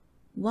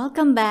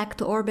Welcome back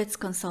to Orbits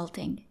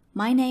Consulting.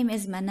 My name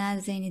is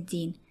Manal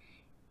Zainuddin,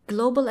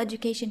 Global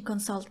Education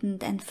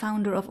Consultant and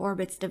founder of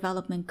Orbits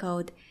Development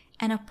Code,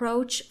 an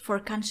approach for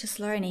conscious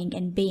learning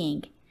and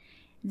being.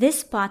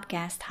 This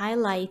podcast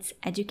highlights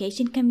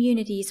education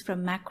communities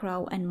from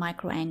macro and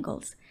micro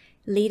angles,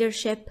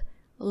 leadership,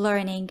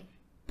 learning,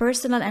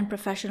 personal and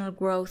professional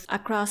growth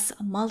across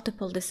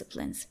multiple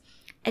disciplines.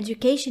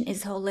 Education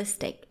is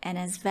holistic and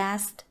as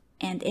vast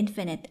and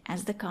infinite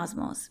as the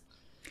cosmos.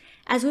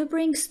 As we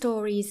bring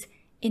stories,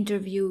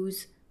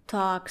 interviews,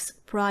 talks,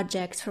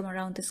 projects from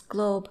around this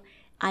globe,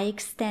 I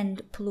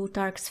extend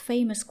Plutarch's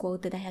famous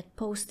quote that I had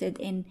posted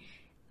in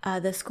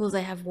the schools I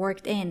have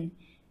worked in.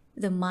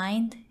 The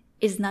mind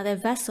is not a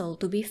vessel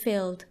to be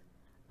filled,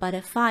 but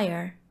a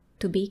fire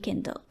to be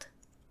kindled.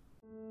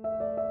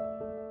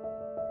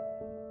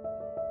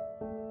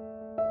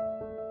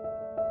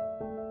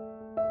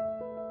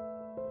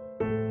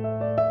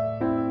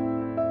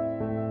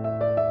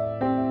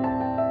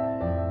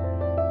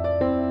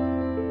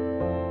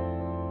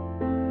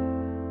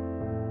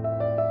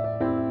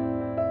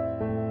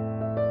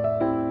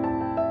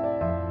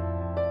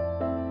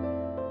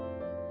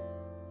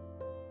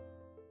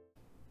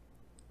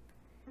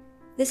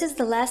 This is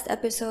the last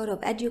episode of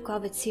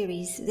EduCovid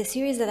series, the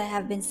series that I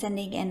have been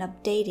sending and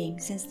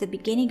updating since the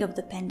beginning of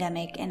the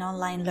pandemic and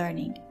online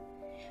learning.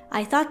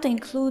 I thought to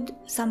include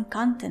some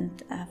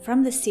content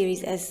from the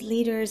series as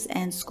leaders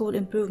and school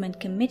improvement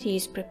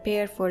committees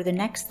prepare for the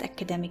next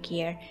academic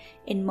year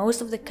in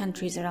most of the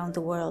countries around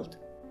the world.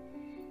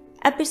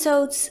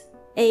 Episodes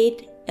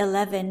 8,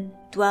 11,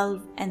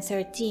 12, and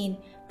 13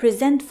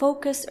 present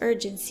focus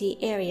urgency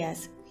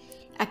areas: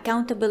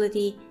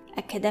 accountability,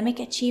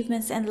 academic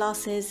achievements and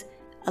losses,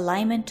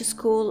 alignment to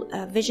school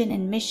vision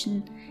and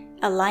mission,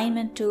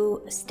 alignment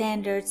to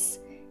standards,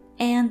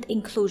 and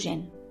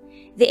inclusion.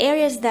 The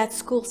areas that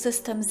school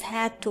systems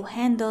had to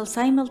handle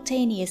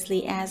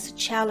simultaneously as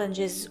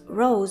challenges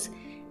rose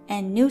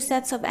and new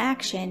sets of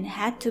action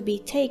had to be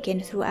taken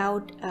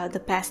throughout the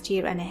past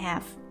year and a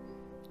half.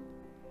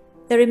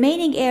 The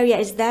remaining area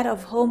is that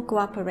of home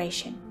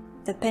cooperation.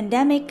 The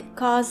pandemic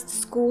caused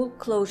school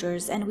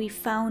closures and we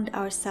found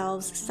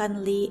ourselves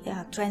suddenly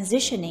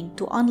transitioning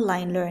to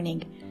online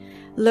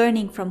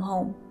learning from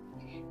home.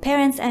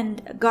 Parents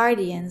and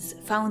guardians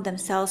found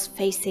themselves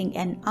facing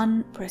an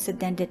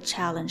unprecedented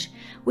challenge,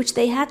 which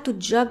they had to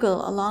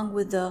juggle along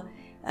with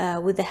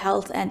the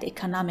health and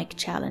economic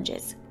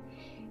challenges.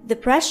 The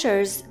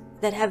pressures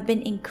that have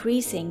been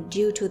increasing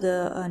due to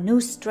the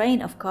new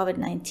strain of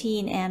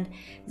COVID-19 and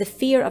the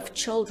fear of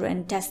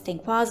children testing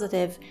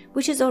positive,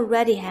 which is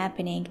already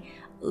happening,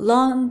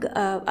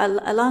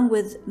 along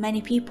with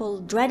many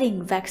people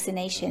dreading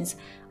vaccinations,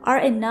 are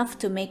enough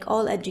to make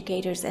all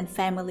educators and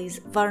families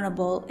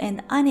vulnerable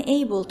and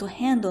unable to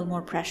handle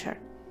more pressure.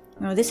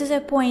 This is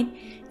a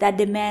point that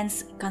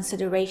demands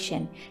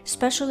consideration,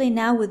 especially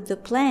now with the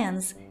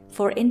plans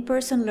for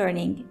in-person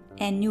learning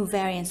and new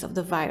variants of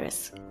the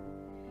virus.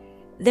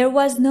 There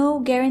was no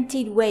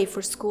guaranteed way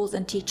for schools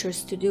and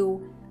teachers to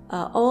do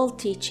all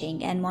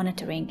teaching and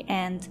monitoring,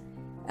 and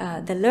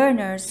the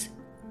learners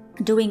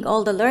doing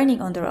all the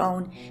learning on their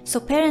own, so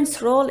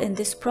parents' role in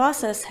this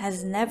process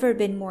has never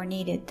been more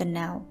needed than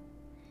now.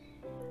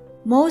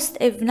 Most,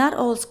 if not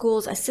all,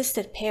 schools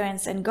assisted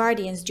parents and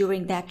guardians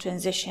during that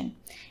transition,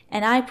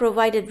 and I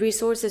provided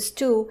resources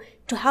too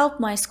to help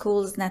my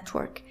school's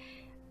network.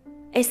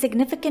 A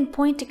significant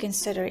point to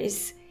consider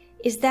is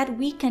that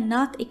we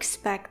cannot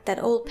expect that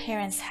all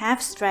parents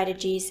have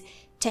strategies,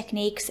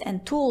 techniques,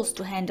 and tools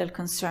to handle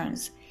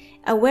concerns.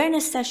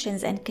 Awareness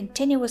sessions and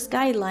continuous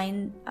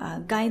guideline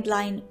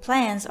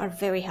plans are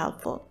very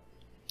helpful.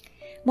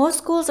 Most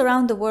schools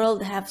around the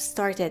world have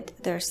started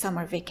their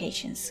summer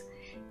vacations.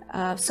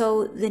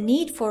 So the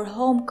need for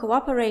home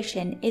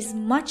cooperation is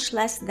much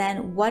less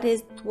than what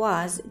it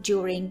was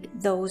during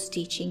those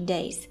teaching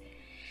days.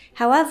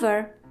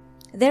 However,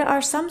 there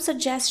are some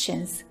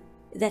suggestions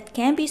that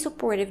can be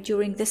supportive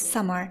during this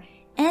summer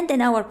and in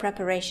our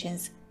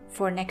preparations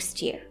for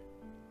next year.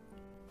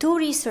 Two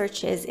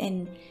researches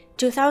in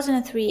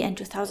 2003 and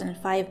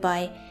 2005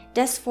 by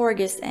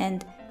Desforges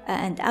and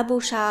Abu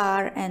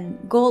Shahar and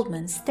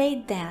Goldman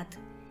state that,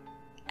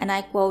 and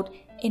I quote,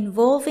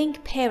 "Involving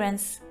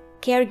parents,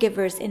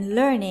 caregivers in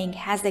learning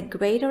has a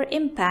greater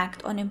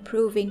impact on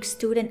improving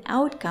student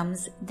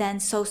outcomes than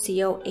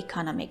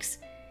socioeconomics,"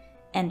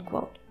 end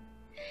quote.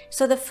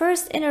 So the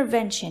first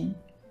intervention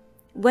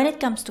when it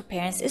comes to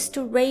parents is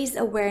to raise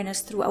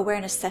awareness through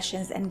awareness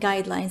sessions and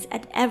guidelines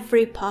at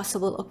every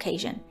possible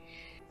occasion.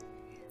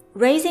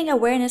 Raising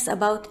awareness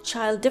about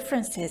child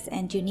differences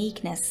and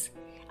uniqueness,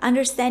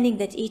 understanding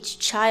that each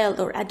child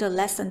or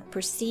adolescent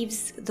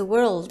perceives the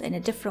world in a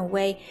different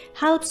way,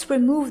 helps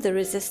remove the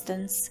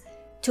resistance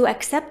to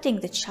accepting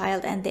the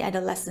child and the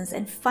adolescents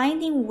and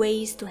finding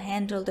ways to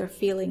handle their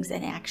feelings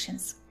and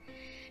actions.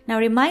 Now,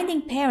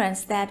 reminding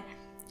parents that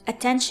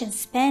attention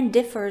span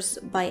differs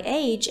by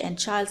age and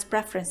child's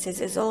preferences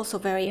is also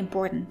very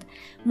important.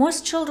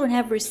 Most children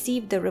have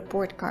received the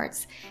report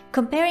cards.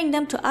 Comparing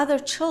them to other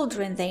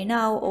children they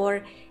know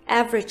or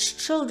average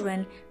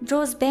children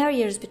draws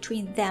barriers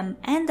between them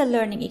and the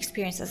learning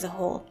experience as a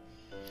whole.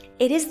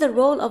 It is the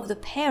role of the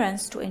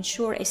parents to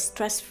ensure a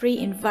stress-free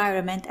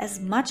environment as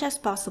much as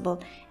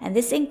possible, and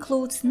this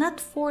includes not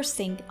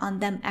forcing on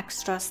them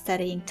extra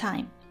studying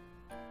time.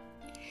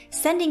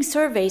 Sending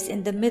surveys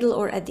in the middle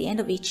or at the end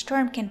of each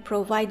term can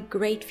provide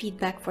great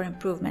feedback for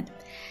improvement,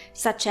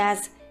 such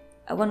as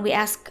when we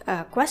ask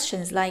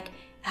questions like,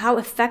 how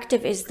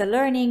effective is the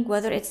learning,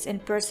 whether it's in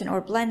person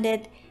or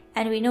blended?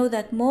 And we know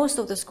that most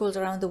of the schools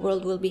around the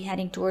world will be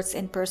heading towards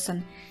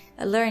in-person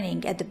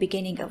learning at the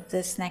beginning of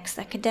this next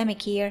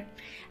academic year.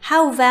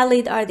 How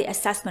valid are the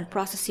assessment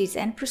processes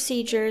and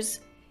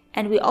procedures?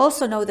 And we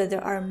also know that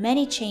there are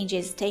many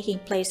changes taking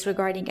place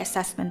regarding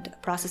assessment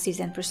processes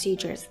and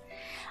procedures.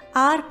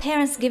 Are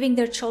parents giving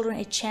their children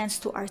a chance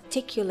to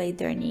articulate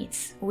their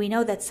needs? We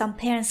know that some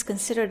parents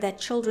consider that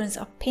children's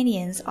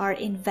opinions are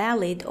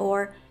invalid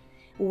or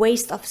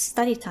waste of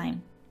study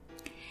time.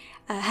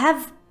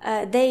 Have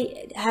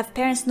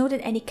parents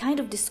noted any kind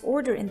of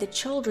disorder in the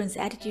children's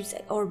attitudes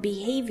or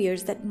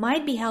behaviors that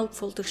might be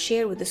helpful to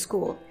share with the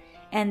school?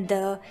 And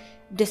the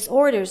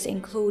disorders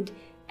include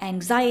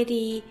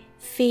anxiety,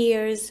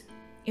 fears,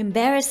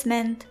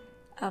 embarrassment,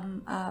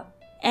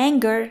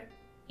 anger,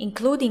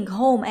 including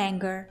home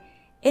anger,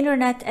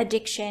 internet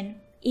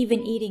addiction,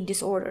 even eating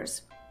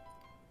disorders.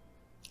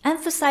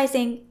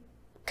 Emphasizing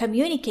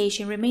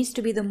communication remains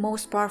to be the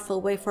most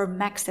powerful way for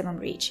maximum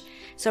reach.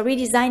 So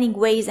redesigning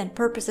ways and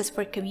purposes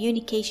for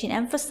communication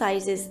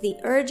emphasizes the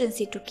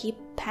urgency to keep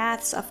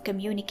paths of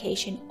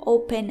communication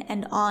open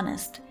and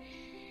honest.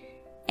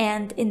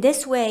 And in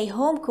this way,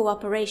 home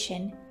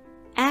cooperation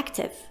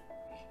active.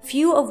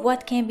 Few of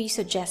what can be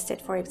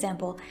suggested, for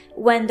example,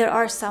 when there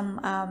are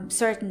some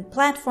certain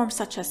platforms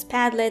such as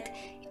Padlet,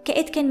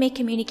 it can make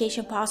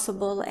communication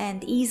possible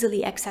and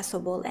easily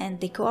accessible and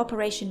the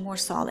cooperation more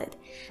solid.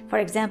 For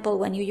example,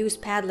 when you use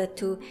Padlet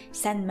to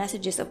send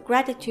messages of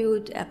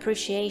gratitude,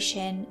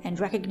 appreciation, and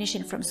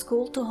recognition from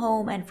school to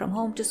home and from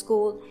home to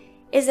school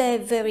is a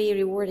very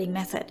rewarding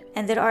method.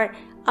 And there are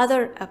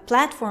other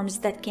platforms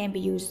that can be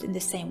used in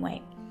the same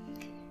way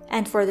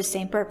and for the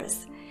same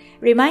purpose.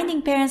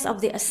 Reminding parents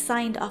of the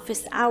assigned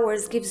office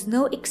hours gives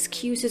no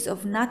excuses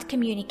of not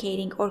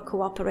communicating or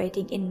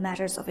cooperating in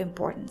matters of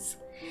importance.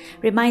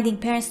 Reminding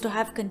parents to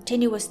have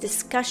continuous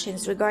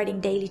discussions regarding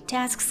daily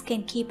tasks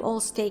can keep all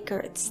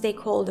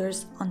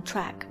stakeholders on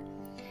track.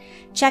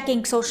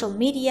 Checking social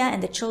media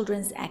and the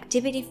children's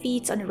activity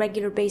feeds on a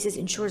regular basis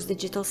ensures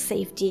digital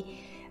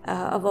safety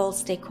of all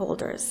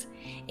stakeholders.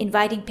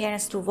 Inviting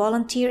parents to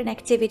volunteer in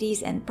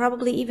activities and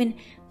probably even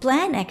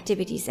plan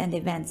activities and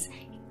events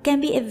can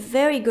be a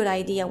very good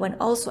idea when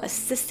also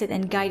assisted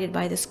and guided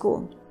by the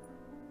school.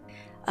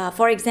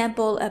 For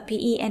example,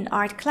 PE and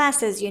art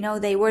classes,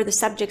 they were the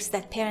subjects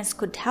that parents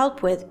could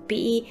help with.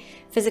 PE,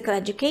 physical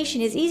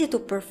education, is easy to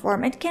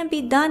perform. It can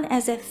be done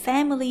as a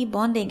family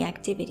bonding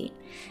activity.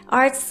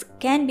 Arts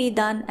can be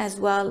done as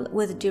well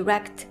with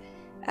direct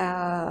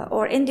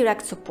or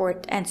indirect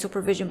support and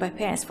supervision by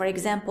parents. For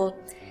example,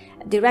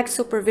 direct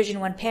supervision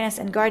when parents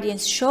and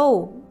guardians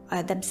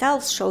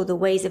themselves show the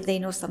ways if they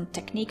know some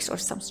techniques or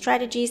some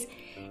strategies.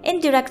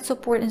 Indirect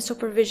support and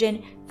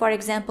supervision, for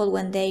example,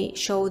 when they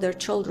show their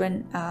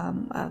children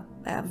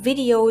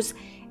videos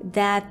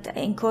that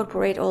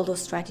incorporate all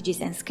those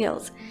strategies and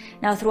skills.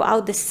 Now,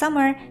 throughout the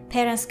summer,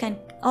 parents can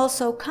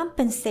also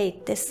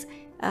compensate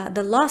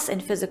the loss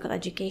in physical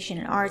education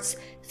and arts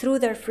through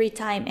their free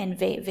time and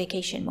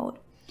vacation mode.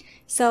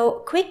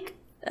 So, quick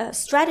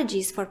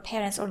strategies for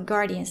parents or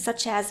guardians,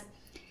 such as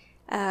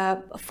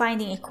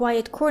finding a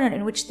quiet corner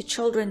in which the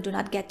children do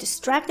not get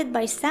distracted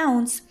by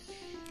sounds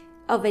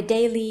of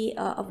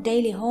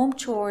daily home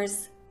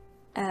chores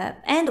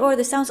and or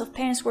the sounds of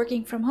parents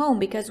working from home,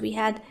 because we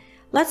had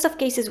lots of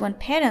cases when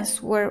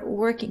parents were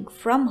working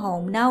from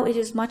home. Now it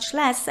is much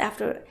less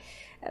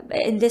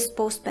in this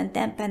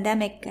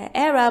post-pandemic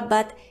era,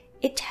 but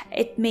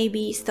it may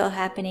be still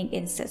happening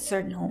in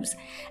certain homes.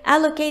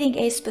 Allocating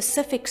a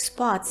specific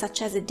spot,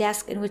 such as a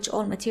desk in which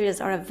all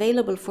materials are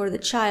available for the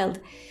child,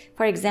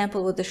 for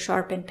example, with the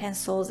sharpened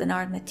pencils and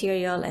art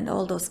material and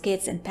all those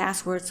kits and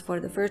passwords for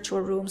the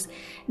virtual rooms.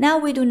 Now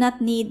we do not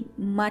need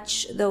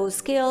much those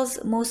skills.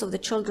 Most of the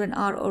children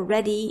are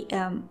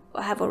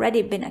have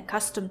already been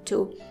accustomed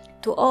to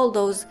all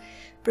those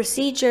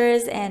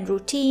procedures and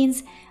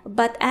routines,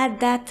 but at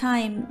that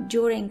time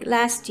during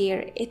last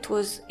year it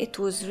was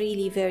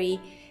really very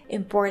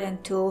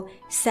important to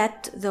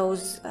set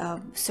those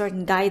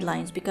certain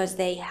guidelines, because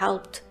they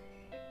helped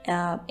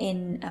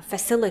in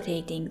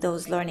facilitating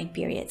those learning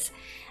periods.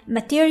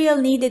 Material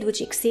needed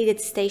which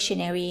exceeded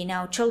stationery.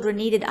 Now children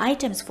needed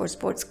items for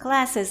sports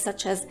classes,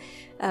 such as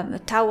a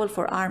towel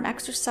for arm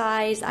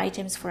exercise,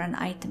 items for an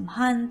item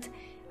hunt,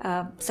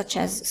 such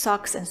as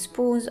socks and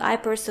spoons. I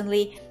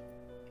personally,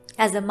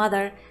 as a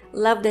mother,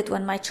 loved it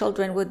when my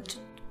children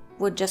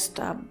would just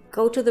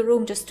go to the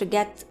room just to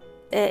get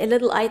a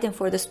little item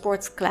for the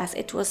sports class.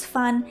 It was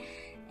fun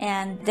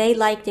and they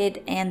liked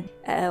it, and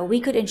we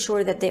could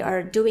ensure that they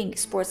are doing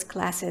sports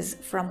classes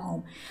from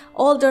home.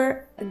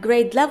 Older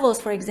grade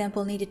levels, for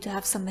example, needed to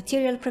have some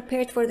material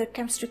prepared for their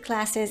chemistry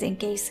classes in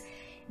case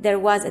there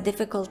was a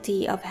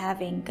difficulty of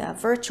having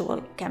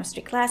virtual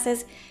chemistry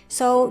classes.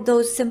 So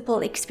those simple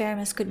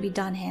experiments could be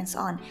done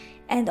hands-on.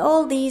 And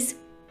all these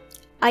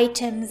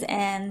items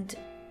and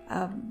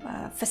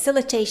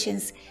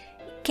facilitations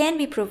can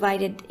be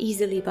provided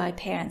easily by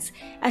parents.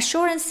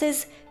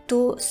 Assurances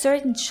to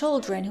certain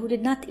children who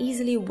did not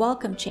easily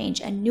welcome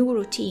change and new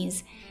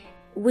routines,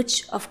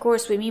 which of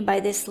course we mean by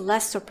this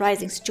less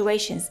surprising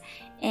situations.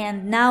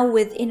 And now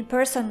with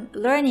in-person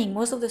learning,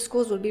 most of the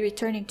schools will be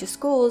returning to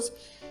schools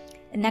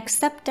next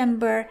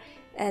September.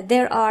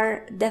 There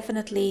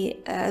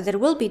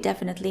will be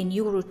definitely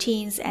new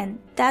routines, and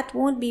that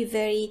won't be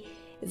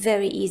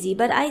very easy.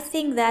 But I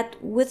think that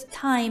with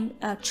time,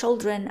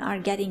 children are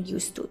getting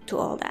used to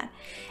all that.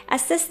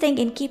 Assisting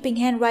in keeping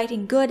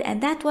handwriting good, and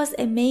that was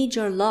a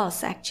major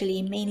loss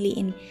actually, mainly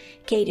in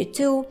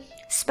K-2,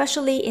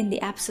 especially in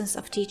the absence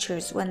of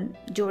teachers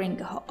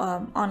during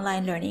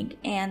online learning.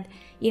 And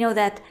you know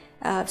that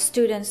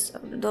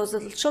those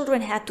little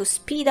children had to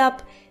speed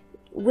up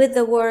with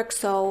the work,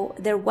 so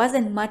there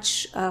wasn't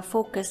much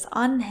focus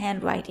on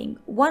handwriting.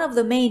 One of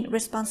the main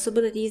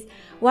responsibilities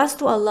was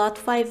to allot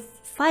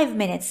five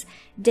minutes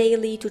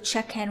daily to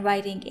check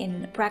handwriting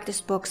in practice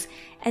books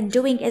and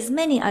doing as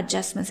many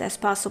adjustments as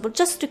possible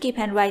just to keep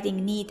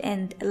handwriting neat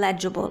and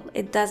legible.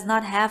 It does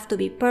not have to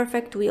be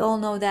perfect. We all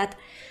know that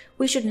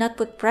we should not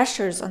put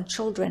pressures on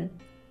children.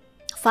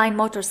 Fine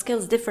motor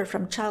skills differ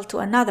from child to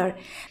another.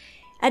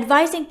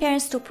 Advising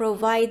parents to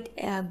provide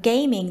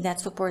gaming that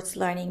supports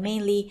learning,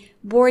 mainly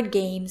board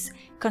games,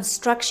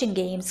 construction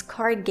games,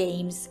 card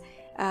games.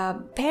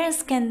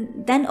 Parents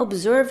can then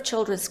observe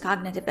children's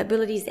cognitive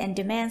abilities and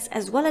demands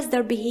as well as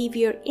their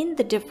behavior in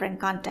the different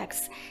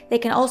contexts. They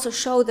can also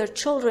show their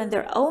children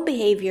their own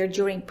behavior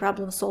during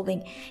problem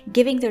solving,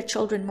 giving their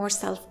children more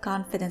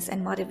self-confidence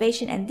and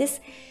motivation. And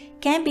this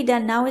can be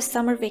done now as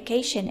summer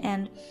vacation,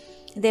 and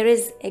there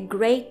is a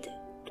great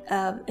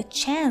a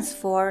chance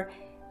for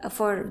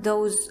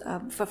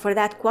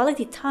that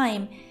quality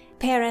time,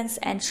 parents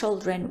and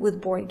children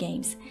with board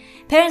games.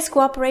 Parents'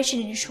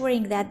 cooperation in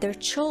ensuring that their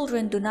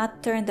children do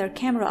not turn their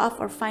camera off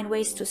or find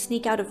ways to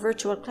sneak out of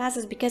virtual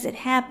classes, because it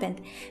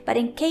happened. But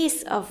in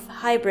case of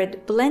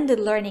hybrid blended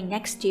learning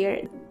next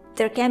year,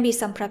 there can be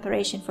some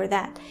preparation for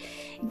that.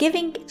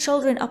 Giving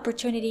children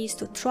opportunities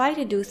to try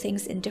to do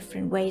things in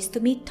different ways to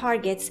meet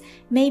targets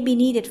may be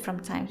needed from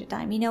time to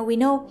time.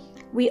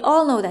 We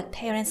all know that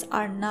parents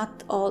are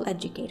not all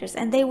educators,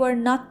 and they were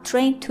not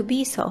trained to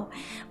be so.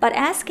 But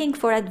asking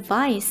for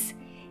advice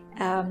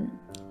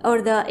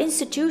or the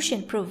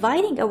institution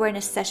providing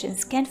awareness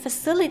sessions can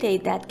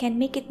facilitate that, can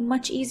make it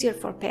much easier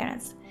for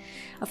parents.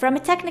 From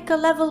a technical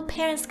level,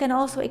 parents can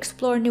also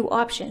explore new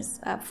options.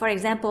 For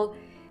example,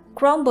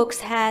 Chromebooks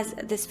has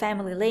this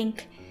family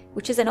link,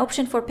 which is an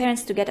option for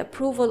parents to get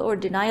approval or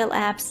denial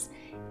apps.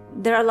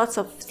 There are lots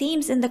of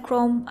themes in the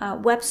Chrome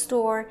web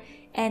store,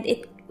 and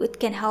it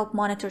can help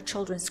monitor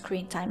children's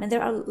screen time. And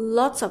there are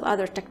lots of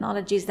other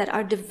technologies that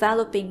are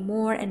developing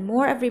more and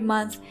more every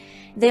month.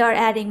 They are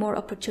adding more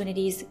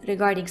opportunities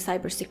regarding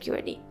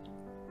cybersecurity.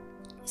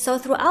 So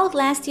throughout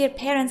last year,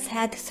 parents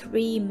had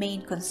three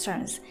main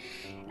concerns: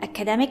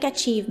 academic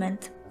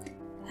achievement,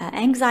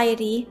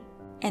 anxiety,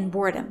 and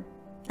boredom.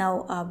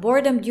 Now,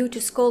 boredom due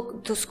to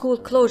school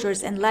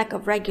closures and lack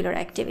of regular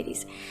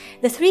activities.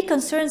 The three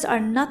concerns are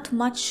not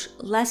much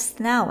less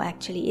now,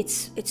 actually.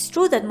 It's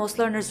true that most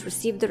learners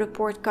receive the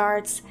report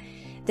cards.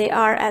 They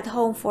are at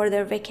home for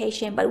their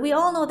vacation, but we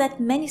all know that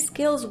many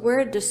skills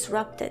were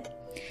disrupted,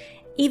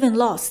 even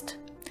lost.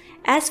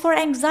 As for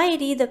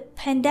anxiety, the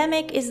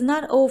pandemic is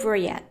not over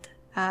yet.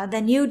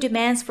 The new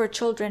demands for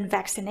children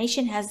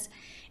vaccination has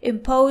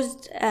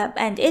imposed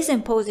and is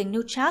imposing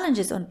new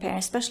challenges on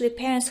parents, especially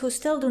parents who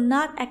still do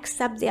not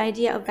accept the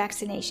idea of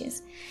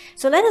vaccinations.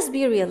 So let us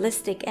be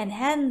realistic and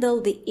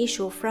handle the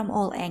issue from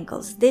all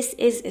angles. This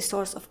is a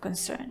source of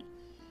concern.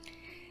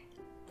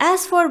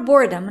 As for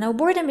boredom, now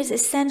boredom is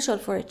essential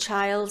for a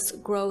child's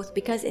growth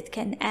because it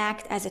can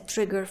act as a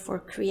trigger for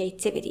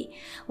creativity.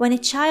 When a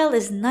child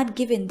is not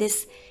given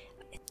this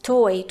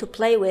toy to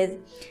play with,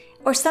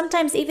 or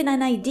sometimes even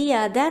an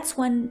idea, that's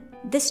when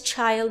this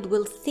child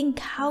will think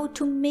how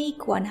to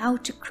make one, how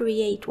to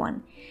create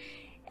one.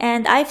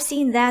 And I've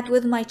seen that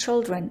with my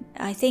children.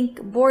 I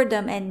think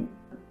boredom and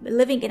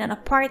living in an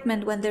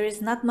apartment when there is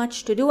not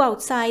much to do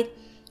outside,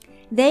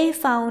 they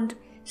found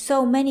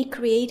so many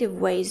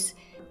creative ways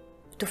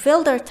to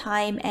fill their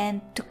time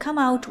and to come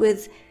out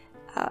with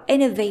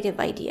innovative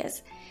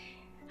ideas.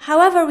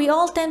 However, we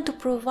all tend to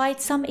provide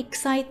some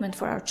excitement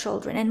for our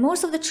children, and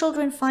most of the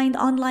children find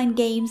online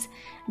games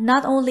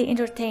not only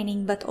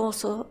entertaining but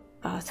also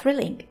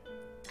thrilling.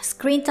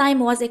 Screen time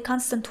was a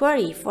constant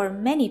worry for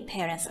many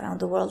parents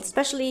around the world,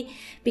 especially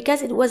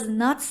because it was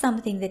not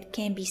something that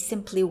can be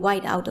simply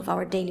wiped out of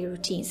our daily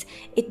routines.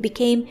 It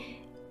became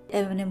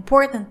an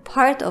important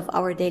part of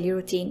our daily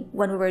routine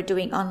when we were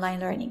doing online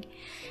learning.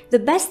 The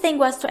best thing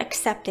was to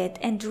accept it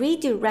and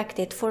redirect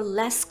it for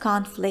less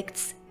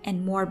conflicts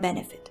and more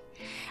benefit.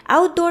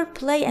 Outdoor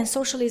play and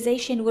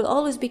socialization will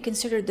always be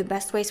considered the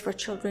best ways for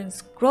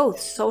children's growth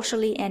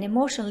socially and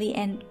emotionally,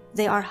 and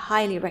they are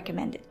highly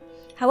recommended.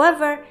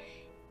 However,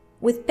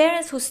 with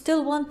parents who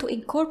still want to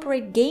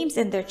incorporate games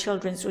in their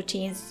children's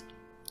routines,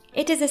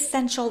 it is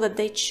essential that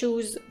they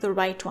choose the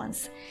right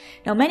ones.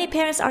 Now, many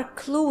parents are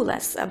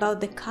clueless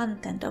about the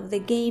content of the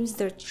games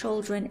their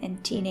children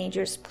and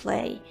teenagers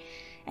play.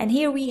 And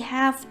here we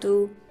have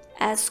to,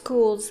 as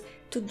schools,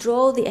 to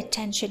draw the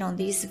attention on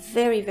these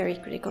very, very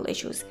critical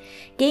issues.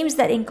 Games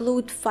that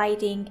include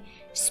fighting,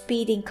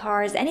 speeding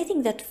cars,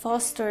 anything that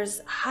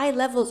fosters high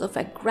levels of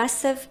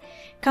aggressive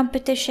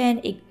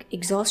competition,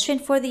 exhaustion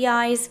for the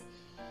eyes,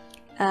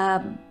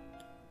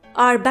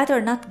 are better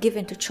not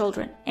given to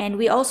children. And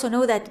we also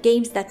know that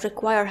games that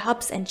require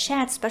hubs and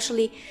chats,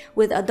 especially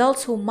with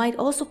adults who might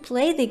also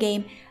play the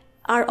game,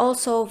 are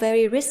also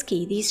very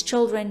risky. These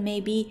children may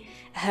be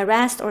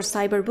harassed or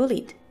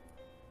cyberbullied.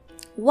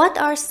 What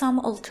are some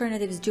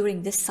alternatives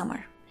during this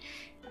summer?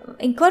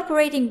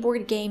 Incorporating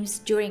board games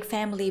during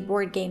family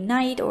board game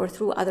night or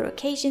through other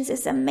occasions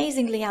is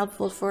amazingly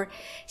helpful for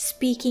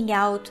speaking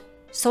out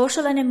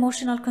social and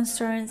emotional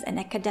concerns and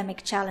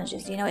academic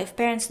challenges. If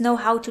parents know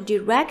how to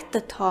direct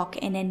the talk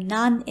in a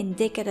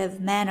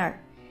non-indicative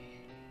manner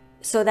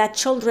so that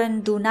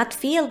children do not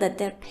feel that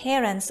their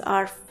parents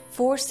are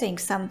forcing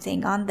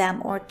something on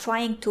them or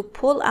trying to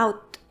pull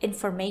out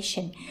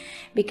information,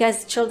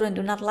 because children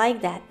do not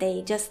like that.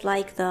 They just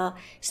like the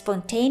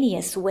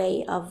spontaneous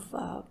way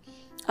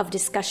of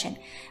discussion.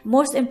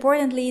 Most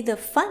importantly, the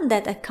fun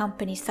that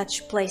accompanies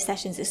such play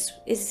sessions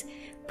is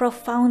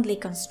profoundly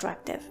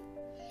constructive.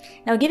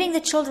 Now, giving the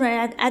children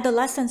and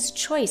adolescents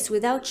choice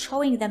without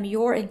showing them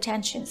your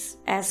intentions,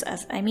 as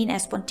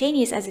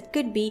spontaneous as it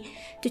could be,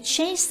 to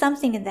change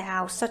something in the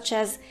house, such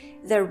as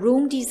their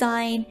room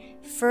design,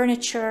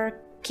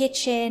 furniture,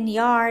 kitchen,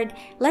 yard,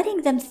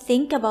 letting them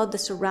think about the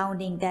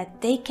surrounding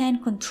that they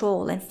can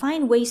control and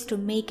find ways to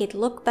make it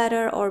look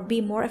better or be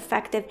more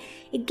effective.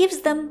 It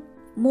gives them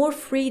more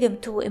freedom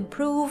to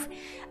improve,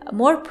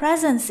 more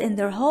presence in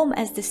their home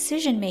as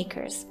decision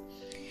makers.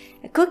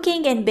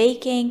 Cooking and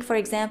baking, for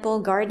example,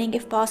 gardening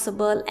if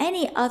possible,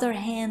 any other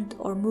hand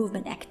or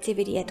movement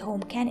activity at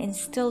home can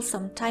instill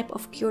some type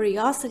of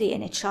curiosity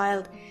in a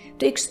child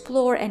to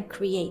explore and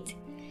create.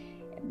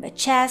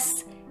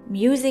 Chess,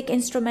 music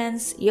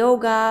instruments,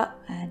 yoga,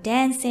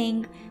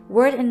 dancing,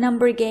 word and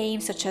number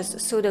games such as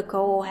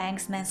Sudoku,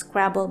 Hangsman,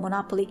 Scrabble,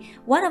 Monopoly.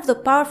 One of the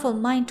powerful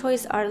mind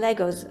toys are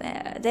Legos.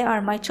 They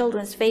are my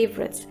children's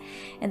favorites,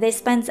 and they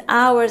spend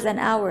hours and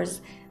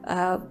hours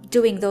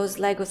doing those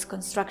Legos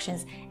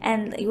constructions.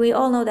 And we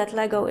all know that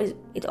Lego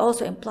it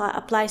also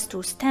applies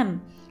to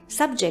STEM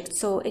subjects,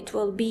 so it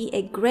will be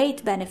a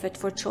great benefit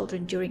for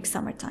children during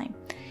summertime.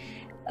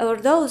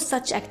 Although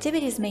such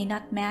activities may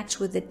not match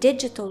with the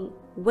digital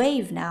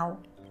wave now,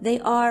 they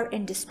are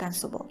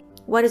indispensable.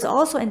 What is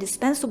also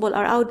indispensable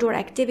are outdoor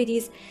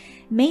activities,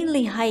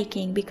 mainly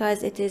hiking,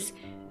 because it is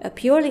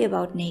purely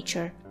about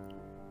nature.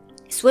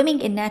 Swimming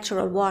in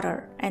natural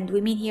water, and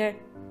we mean here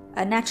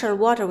natural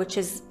water which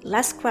is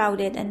less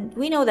crowded, and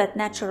we know that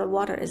natural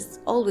water is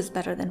always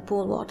better than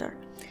pool water,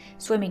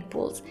 swimming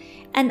pools,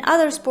 and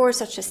other sports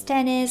such as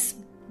tennis,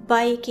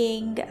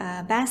 biking,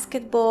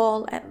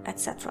 basketball,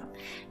 etc.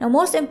 Now,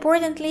 most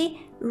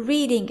importantly,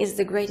 reading is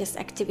the greatest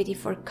activity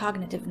for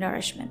cognitive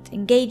nourishment.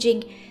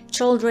 Engaging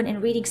children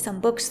in reading some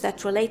books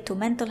that relate to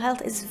mental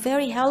health is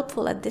very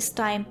helpful at this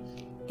time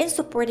in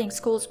supporting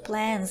schools'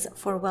 plans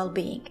for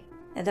well-being.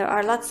 And there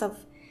are lots of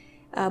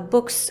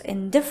books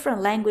in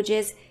different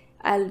languages.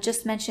 I'll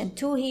just mention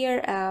two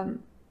here.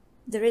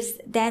 There is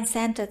Dan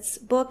Santat's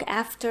book,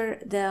 After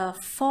the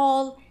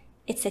Fall.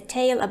 It's a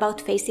tale about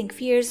facing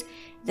fears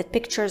that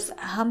pictures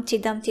Humpty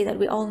Dumpty that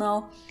we all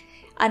know.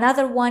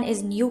 Another one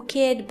is New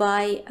Kid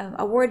by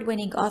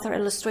award-winning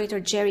author-illustrator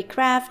Jerry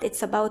Craft.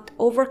 It's about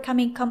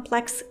overcoming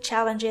complex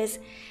challenges.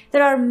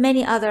 There are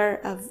many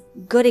other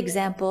good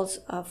examples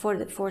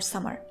for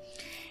summer.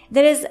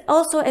 There is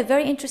also a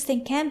very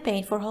interesting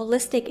campaign for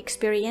holistic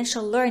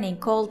experiential learning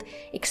called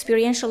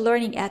Experiential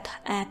Learning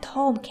at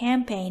Home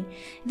campaign.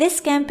 This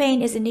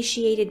campaign is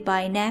initiated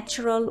by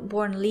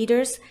natural-born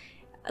leaders,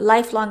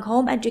 lifelong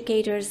home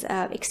educators,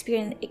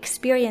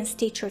 experienced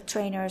teacher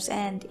trainers,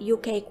 and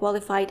UK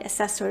qualified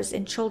assessors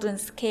in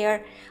children's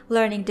care,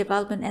 learning,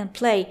 development, and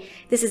play.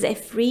 This is a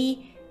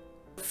free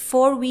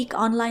 4-week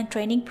online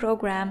training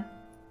program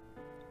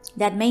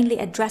that mainly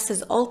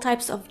addresses all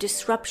types of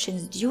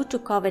disruptions due to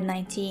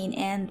COVID-19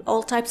 and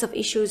all types of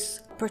issues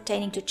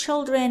pertaining to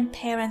children,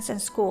 parents,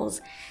 and schools.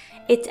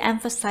 It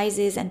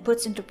emphasizes and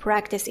puts into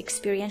practice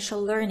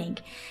experiential learning.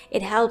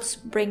 It helps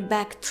bring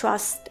back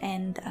trust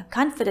and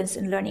confidence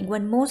in learning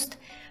when most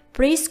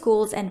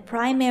preschools and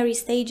primary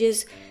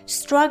stages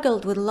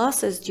struggled with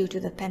losses due to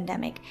the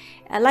pandemic.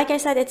 Like I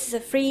said, it's a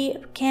free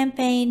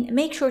campaign.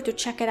 Make sure to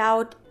check it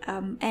out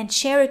and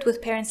share it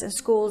with parents and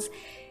schools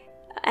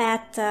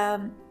at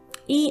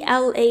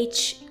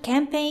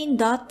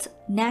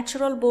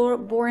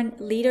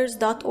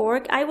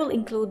elhcampaign.naturalbornleaders.org. I will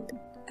include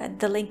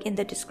the link in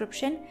the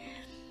description.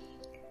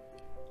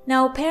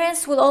 Now,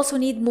 parents will also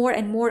need more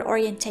and more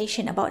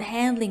orientation about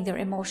handling their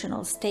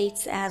emotional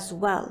states as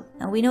well.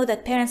 And we know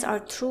that parents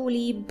are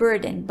truly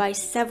burdened by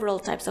several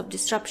types of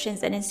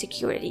disruptions and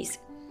insecurities.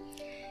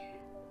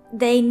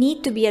 They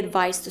need to be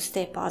advised to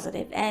stay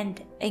positive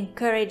and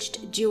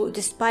encouraged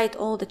despite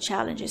all the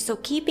challenges. So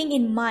keeping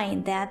in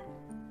mind that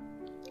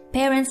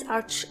parents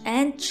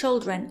and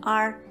children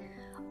are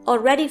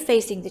already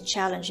facing the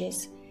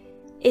challenges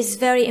is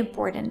very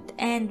important,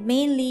 and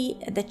mainly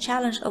the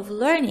challenge of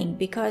learning,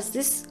 because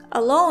this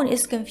alone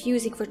is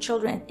confusing for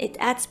children. It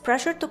adds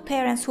pressure to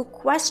parents who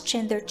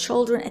question their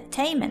children's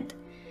attainment,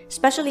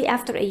 especially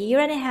after a year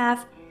and a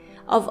half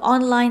of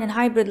online and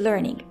hybrid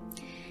learning.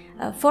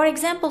 For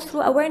example,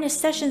 through awareness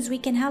sessions, we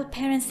can help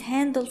parents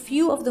handle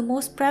few of the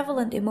most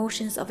prevalent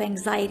emotions of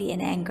anxiety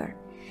and anger.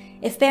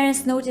 If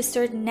parents notice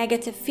certain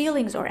negative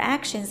feelings or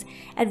actions,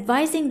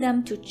 advising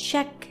them to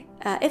check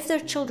if their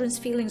children's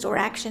feelings or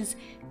actions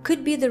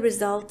could be the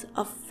result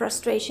of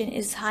frustration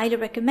is highly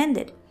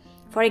recommended.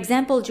 For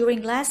example,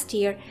 during last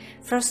year,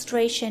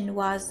 frustration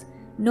was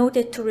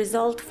noted to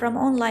result from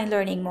online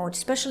learning mode,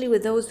 especially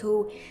with those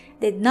who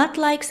did not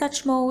like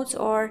such modes,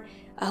 or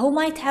who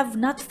might have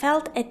not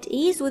felt at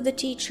ease with the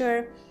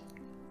teacher,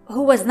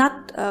 who was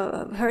not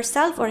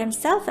herself or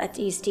himself at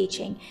ease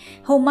teaching,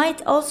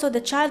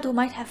 the child who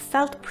might have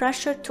felt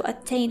pressure to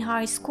attain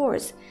high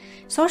scores.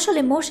 Social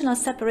emotional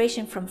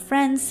separation from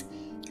friends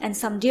and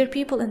some dear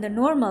people in the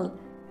normal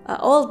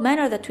old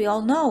manner that we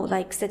all know,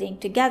 like sitting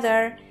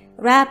together,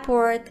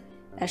 rapport,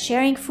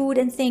 sharing food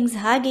and things,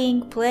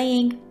 hugging,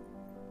 playing.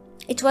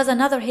 It was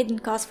another hidden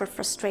cause for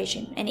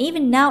frustration. And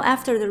even now,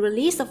 after the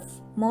release of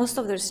most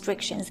of the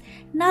restrictions,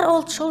 not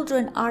all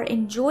children are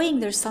enjoying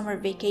their summer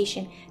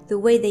vacation the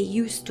way they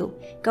used to,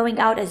 going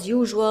out as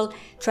usual,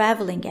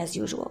 traveling as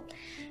usual.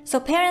 So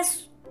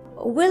parents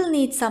will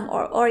need some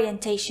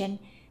orientation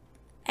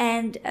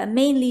and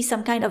mainly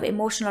some kind of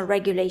emotional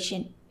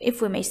regulation,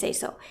 if we may say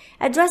so.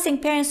 Addressing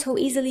parents who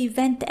easily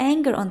vent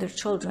anger on their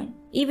children,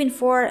 even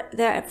for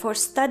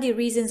study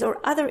reasons or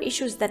other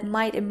issues that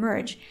might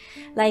emerge.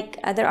 Like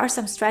there are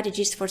some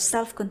strategies for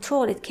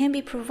self-control. It can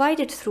be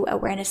provided through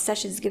awareness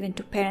sessions given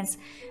to parents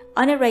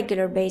on a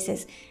regular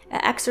basis.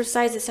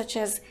 Exercises such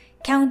as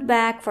count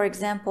back, for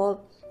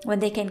example, when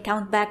they can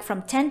count back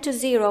from 10 to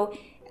 0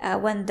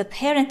 when the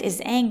parent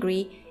is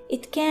angry,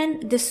 it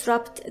can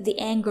disrupt the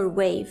anger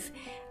wave.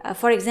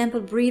 For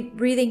example,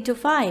 breathing to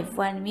 5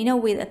 when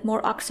with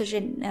more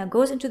oxygen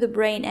goes into the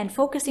brain, and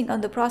focusing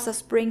on the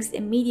process brings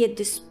immediate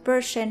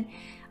dispersion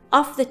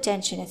of the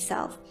tension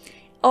itself.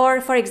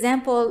 Or for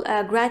example,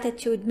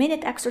 gratitude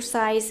minute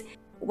exercise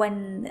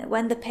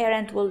when the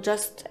parent will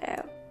just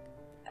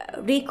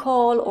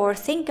recall or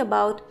think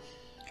about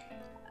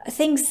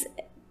things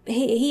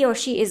he or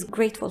she is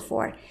grateful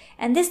for.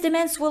 And this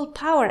demands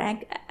willpower,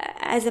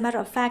 as a matter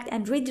of fact,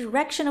 and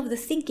redirection of the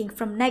thinking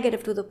from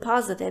negative to the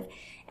positive.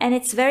 And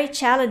it's very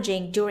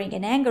challenging during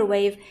an anger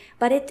wave,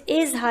 but it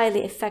is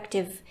highly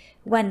effective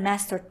when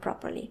mastered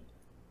properly.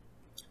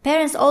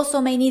 Parents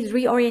also may need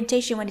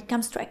reorientation when it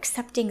comes to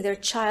accepting their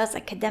child's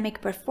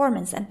academic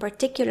performance, and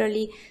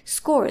particularly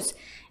scores.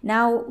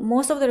 Now,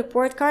 most of the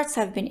report cards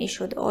have been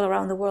issued all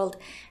around the world.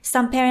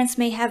 Some parents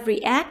may have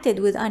reacted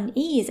with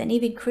unease and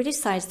even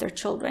criticized their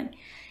children.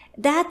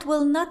 That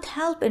will not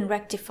help in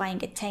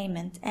rectifying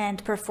attainment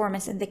and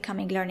performance in the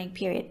coming learning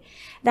period.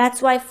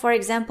 That's why, for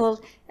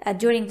example,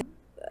 during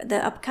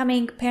the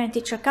upcoming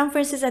parent-teacher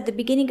conferences at the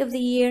beginning of the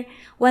year,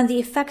 when the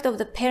effect of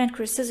the parent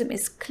criticism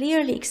is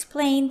clearly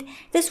explained,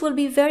 this will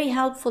be very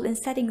helpful in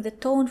setting the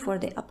tone for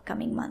the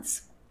upcoming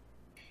months.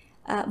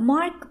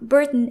 Mark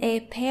Burton,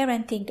 a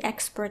parenting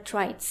expert,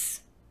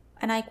 writes,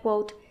 and I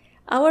quote,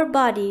 "Our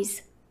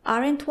bodies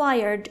aren't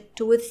wired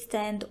to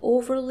withstand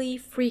overly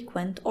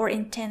frequent or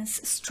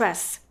intense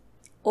stress.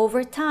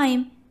 Over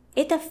time,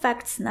 it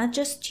affects not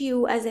just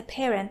you as a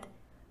parent,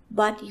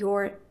 but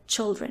your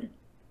children."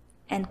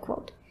 End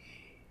quote.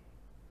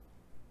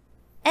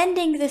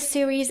 Ending this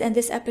series and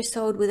this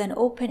episode with an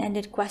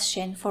open-ended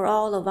question for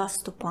all of us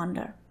to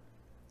ponder.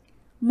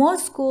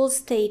 Most schools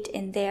state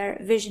in their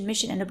vision,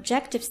 mission, and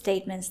objective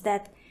statements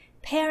that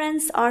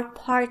parents are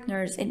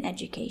partners in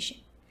education.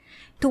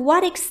 To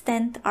what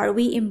extent are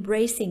we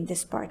embracing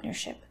this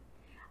partnership?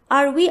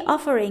 Are we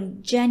offering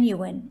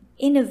genuine,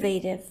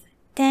 innovative,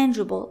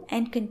 tangible,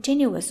 and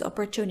continuous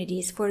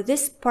opportunities for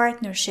this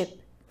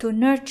partnership to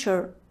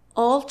nurture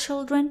all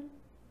children